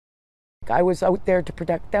I was out there to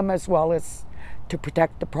protect them as well as to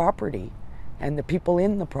protect the property and the people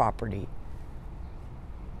in the property.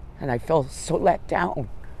 And I felt so let down.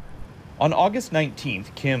 On August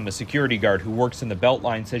 19th, Kim, a security guard who works in the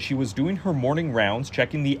Beltline, says she was doing her morning rounds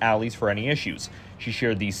checking the alleys for any issues. She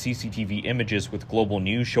shared these CCTV images with Global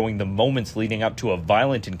News showing the moments leading up to a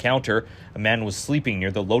violent encounter. A man was sleeping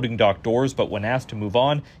near the loading dock doors, but when asked to move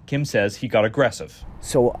on, Kim says he got aggressive.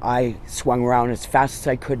 So I swung around as fast as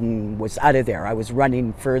I could and was out of there. I was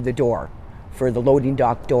running for the door, for the loading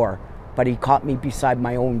dock door, but he caught me beside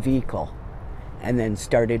my own vehicle and then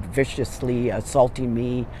started viciously assaulting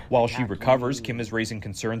me. While she recovers, Kim is raising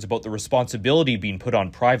concerns about the responsibility being put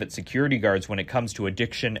on private security guards when it comes to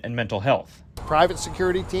addiction and mental health. Private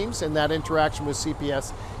security teams and that interaction with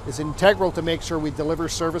CPS is integral to make sure we deliver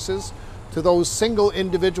services to those single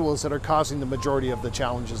individuals that are causing the majority of the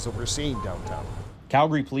challenges that we're seeing downtown.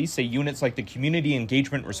 Calgary police say units like the Community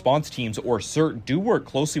Engagement Response Teams, or CERT, do work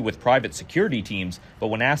closely with private security teams, but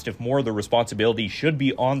when asked if more of the responsibility should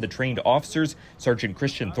be on the trained officers, Sergeant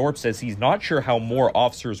Christian Thorpe says he's not sure how more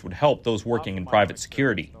officers would help those working in private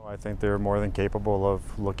security. I think they're more than capable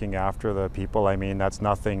of looking after the people. I mean, that's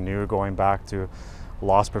nothing new going back to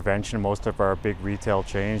loss prevention. Most of our big retail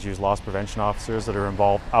chains use loss prevention officers that are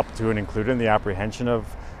involved up to and included in the apprehension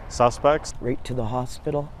of suspects. Right to the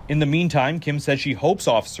hospital. In the meantime, Kim says she hopes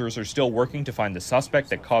officers are still working to find the suspect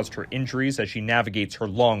that caused her injuries as she navigates her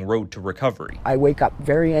long road to recovery. I wake up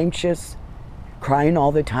very anxious, crying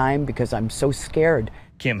all the time because I'm so scared.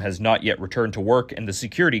 Kim has not yet returned to work, and the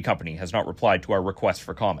security company has not replied to our request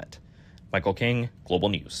for comment. Michael King, Global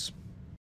News.